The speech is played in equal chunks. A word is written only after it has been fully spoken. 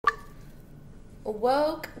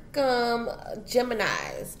Welcome,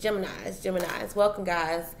 Geminis. Welcome,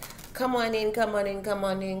 guys. Come on in, come on in, come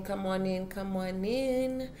on in, come on in, come on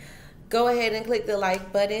in. Go ahead and click the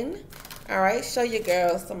like button. All right, show your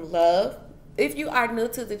girls some love. If you are new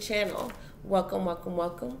to the channel, welcome, welcome,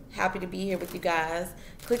 welcome. Happy to be here with you guys.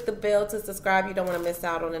 Click the bell to subscribe. You don't want to miss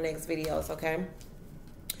out on the next videos, okay?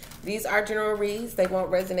 These are general reads. They won't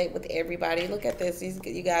resonate with everybody. Look at this.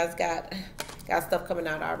 You guys got stuff coming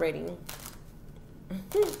out already.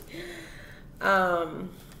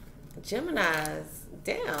 Geminis,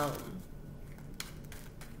 damn.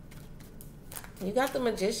 You got the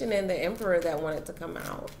Magician and the Emperor that wanted to come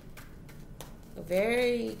out.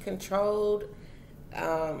 Very controlled.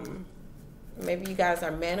 Maybe you guys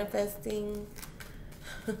are manifesting.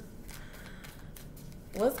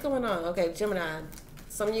 What's going on? Okay, Gemini.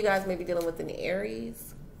 Some of you guys may be dealing with an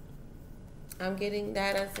Aries. I'm getting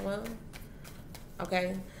that as well.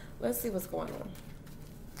 Okay, let's see what's going on.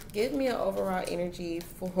 Give me an overall energy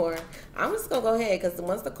for, I'm just going to go ahead because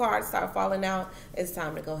once the cards start falling out, it's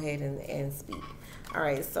time to go ahead and speak. All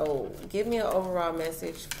right, so give me an overall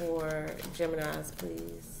message for Geminis,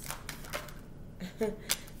 please.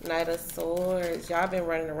 Knight of Swords. Y'all been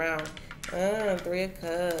running around. Three of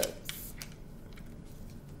Cups.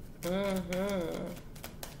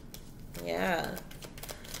 Yeah.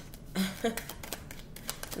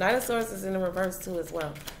 Knight of Swords is in the reverse too as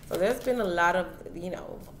well. So there's been a lot of,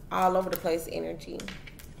 all over the place energy.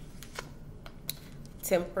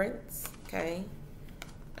 Temperance, okay.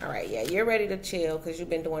 All right, yeah, you're ready to chill because you've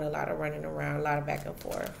been doing a lot of running around, a lot of back and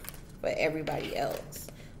forth for everybody else.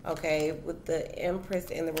 Okay, with the Empress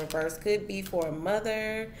in the reverse, could be for a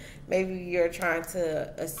mother. Maybe you're trying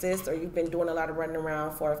to assist, or you've been doing a lot of running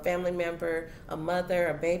around for a family member, a mother,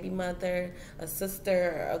 a baby mother, a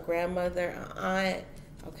sister, a grandmother, an aunt.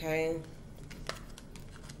 Okay.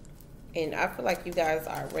 And I feel like you guys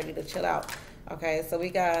are ready to chill out. Okay, so we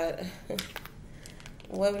got,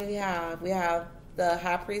 what do we have? We have the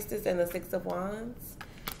High Priestess and the Six of Wands.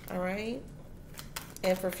 All right.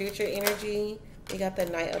 And for future energy, we got the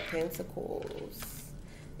Knight of Pentacles.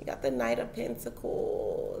 We got the Knight of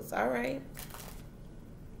Pentacles. All right.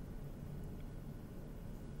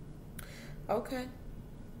 Okay.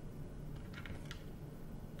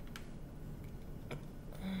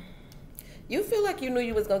 You feel like you knew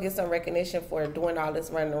you was going to get some recognition for doing all this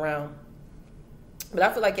running around. But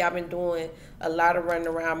I feel like y'all been doing a lot of running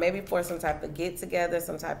around, maybe for some type of get-together,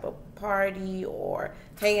 some type of party, or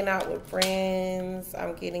hanging out with friends.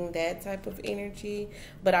 I'm getting that type of energy.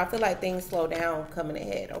 But I feel like things slow down coming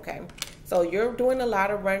ahead, okay? So you're doing a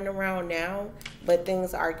lot of running around now, but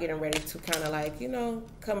things are getting ready to kind of like,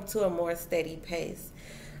 come to a more steady pace.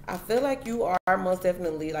 I feel like you are most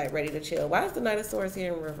definitely like ready to chill. Why is the Knight of Swords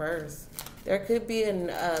here in reverse? There could be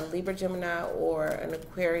a Libra, Gemini, or an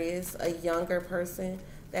Aquarius, a younger person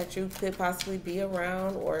that you could possibly be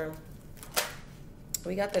around. Or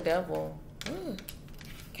we got the Devil.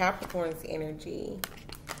 Capricorn's energy.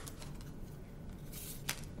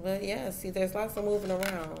 But yeah, see, there's lots of moving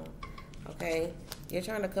around. Okay, you're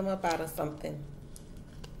trying to come up out of something.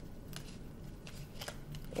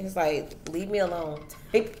 It's like, leave me alone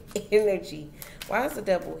type energy. Why is the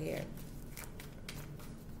Devil here?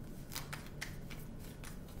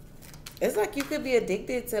 It's like you could be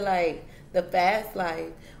addicted to like the fast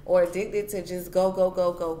life, or addicted to just go, go,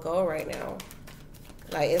 go, go, go right now.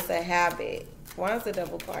 Like it's a habit. Why is the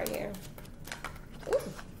Devil card here? Ooh,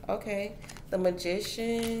 okay. The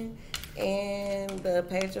Magician and the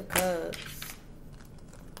Page of Cups.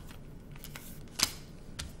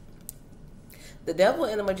 The Devil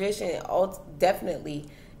and the Magician definitely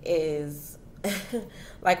is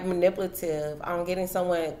like manipulative. I'm getting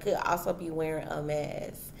someone could also be wearing a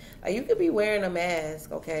mask. Like you could be wearing a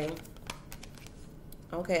mask, okay?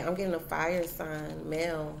 Okay, I'm getting a fire sign,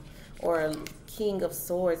 male, or a King of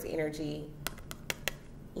Swords energy.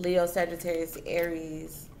 Leo, Sagittarius,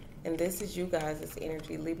 Aries. And this is you guys'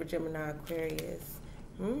 energy. Libra, Gemini, Aquarius.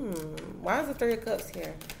 Why is the Three of Cups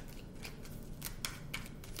here?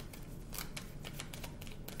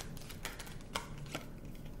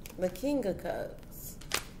 The King of Cups.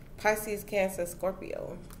 Pisces, Cancer,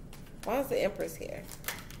 Scorpio. Why is the Empress here?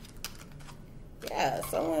 Yeah,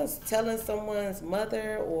 someone's telling someone's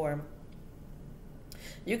mother, or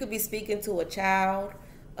you could be speaking to a child,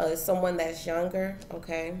 someone that's younger,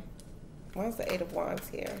 okay? Why is the Eight of Wands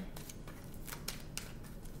here?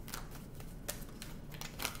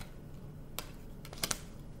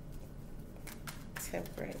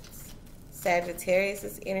 Temperance.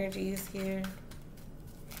 Sagittarius' energy is here.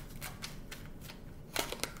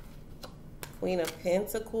 Queen of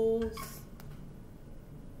Pentacles.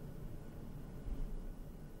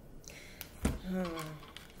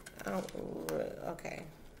 Okay.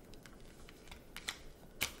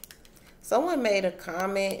 Someone made a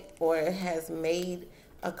comment or has made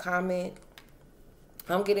a comment.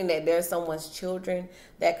 I'm getting that there's someone's children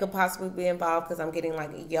that could possibly be involved because I'm getting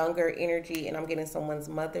like younger energy, and I'm getting someone's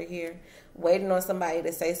mother here waiting on somebody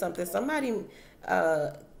to say something. Somebody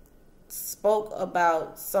spoke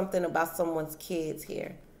about something about someone's kids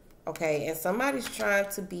here. Okay, and somebody's trying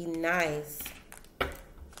to be nice.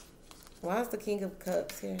 Why is the King of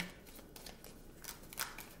Cups here?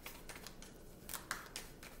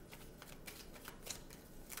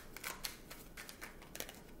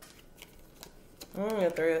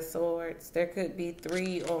 The Three of Swords. There could be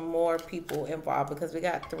 3 or more people involved because we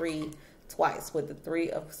got 3 twice with the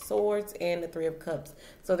 3 of Swords and the 3 of Cups.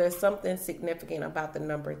 So there's something significant about the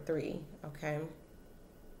number 3. Okay.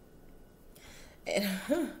 And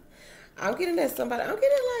I'm getting that somebody. I'm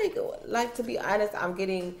getting like to be honest, I'm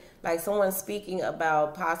getting like someone speaking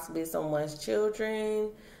about possibly someone's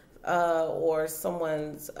children, or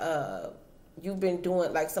someone's you've been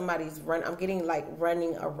doing like somebody's run. I'm getting like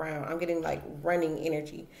running around. I'm getting like running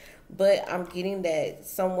energy, but I'm getting that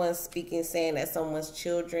someone's speaking, saying that someone's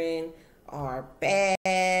children are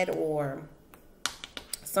bad or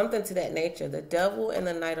something to that nature. The Devil and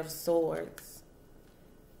the Knight of Swords.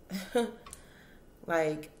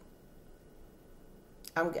 Like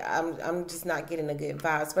I'm just not getting a good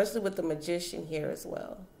vibe, especially with the Magician here as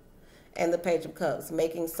well, and the Page of Cups,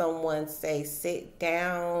 making someone say sit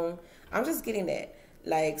down. I'm just getting that.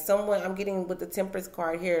 Like someone, I'm getting with the Temperance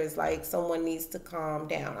card here is like someone needs to calm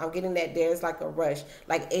down. I'm getting that there's like a rush,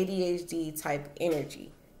 like ADHD type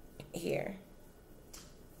energy here.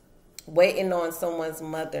 Waiting on someone's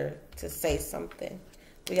mother to say something.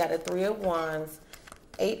 We got a 3 of Wands,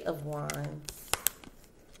 8 of Wands,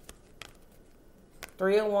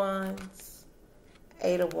 3 of Wands,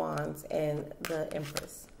 8 of Wands, and the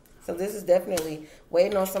Empress. So this is definitely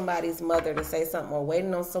waiting on somebody's mother to say something, or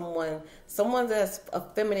waiting on someone that's a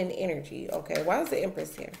feminine energy. Okay, why is the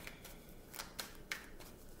Empress here?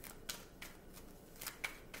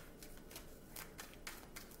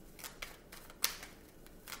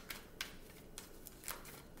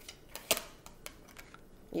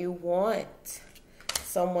 You want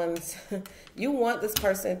you want this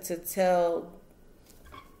person to tell.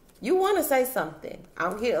 You want to say something.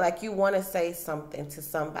 I'm here like you want to say something to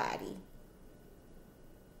somebody.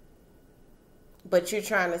 But you're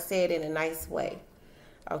trying to say it in a nice way.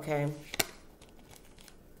 Okay.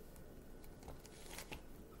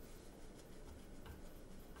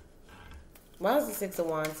 Why is the 6 of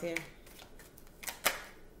Wands here?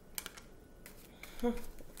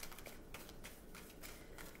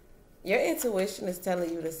 Your intuition is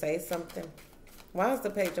telling you to say something. Why is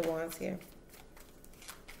the Page of Wands here?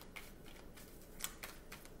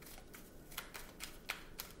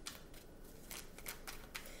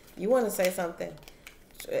 You want to say something.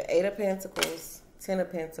 8 of Pentacles, 10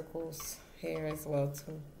 of Pentacles here as well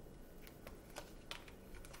too.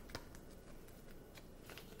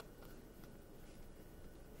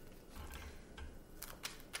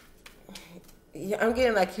 I'm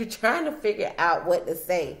getting like you're trying to figure out what to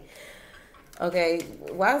say. Okay,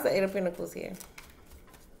 why is the 8 of Pentacles here?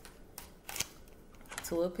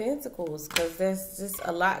 2 of Pentacles, because there's just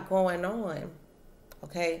a lot going on.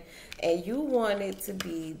 Okay, and you want it to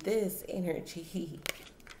be this energy.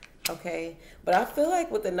 Okay, but I feel like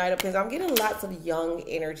with the Knight of Pentacles, I'm getting lots of young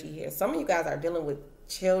energy here. Some of you guys are dealing with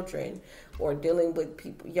children or dealing with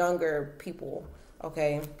people, younger people.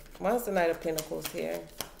 Okay, what's the Knight of Pentacles here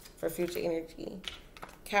for future energy?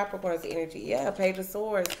 Capricorn's energy. Yeah, Page of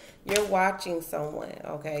Swords. You're watching someone.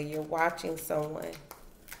 Okay, you're watching someone.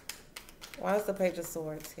 Why is the Page of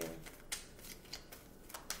Swords here?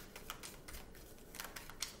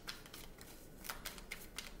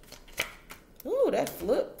 Ooh, that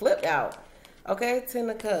flipped out. Okay,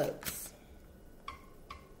 10 of Cups.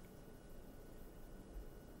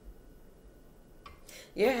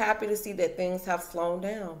 You're happy to see that things have slowed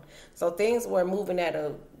down. So things were moving at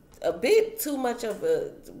a bit too much of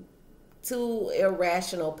a too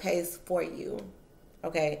irrational pace for you.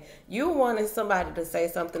 Okay, you wanted somebody to say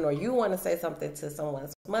something, or you want to say something to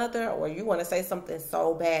someone's mother, or you want to say something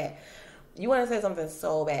so bad. You want to say something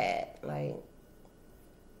so bad, like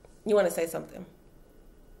you want to say something.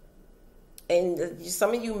 And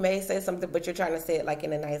some of you may say something, but you're trying to say it like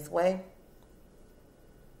in a nice way.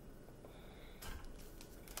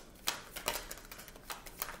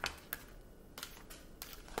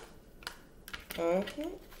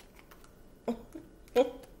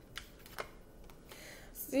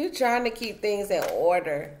 So you're trying to keep things in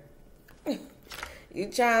order. You're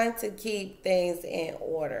trying to keep things in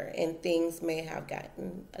order, and things may have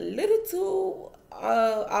gotten a little too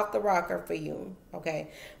off the rocker for you,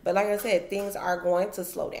 okay? But like I said, things are going to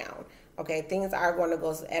slow down, okay? Things are going to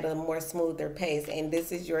go at a more smoother pace, and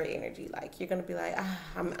this is your energy. Like, you're going to be like,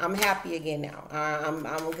 I'm happy again now.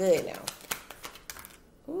 I'm good now.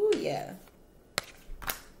 Ooh, yeah.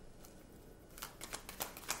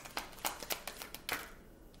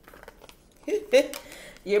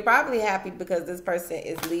 You're probably happy because this person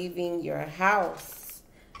is leaving your house,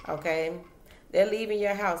 okay? They're leaving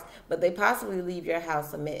your house, but they possibly leave your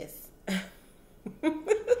house a mess.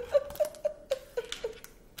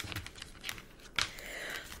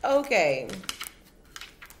 Okay.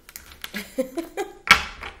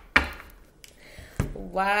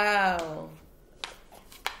 Wow.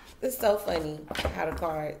 It's so funny how the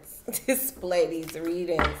cards display these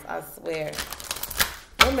readings, I swear.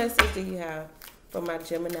 What message do you have for my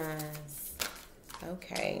Geminis?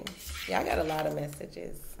 Okay. Yeah, I got a lot of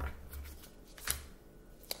messages.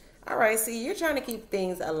 All right, see, you're trying to keep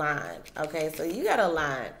things aligned. Okay, so you got to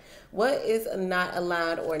align. What is not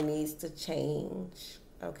aligned or needs to change?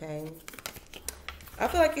 Okay. I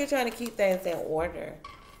feel like you're trying to keep things in order.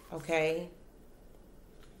 Okay.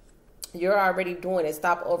 You're already doing it.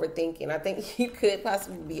 Stop overthinking. I think you could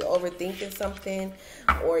possibly be overthinking something,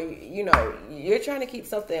 or, you know, you're trying to keep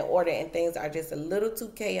something in order and things are just a little too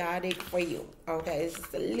chaotic for you. Okay. It's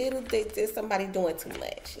just a little bit, there's somebody doing too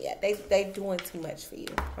much. Yeah. They doing too much for you.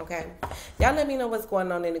 Okay. Y'all let me know what's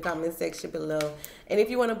going on in the comment section below. And if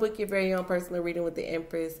you want to book your very own personal reading with the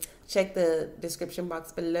Empress, check the description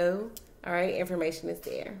box below. All right. Information is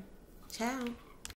there. Ciao.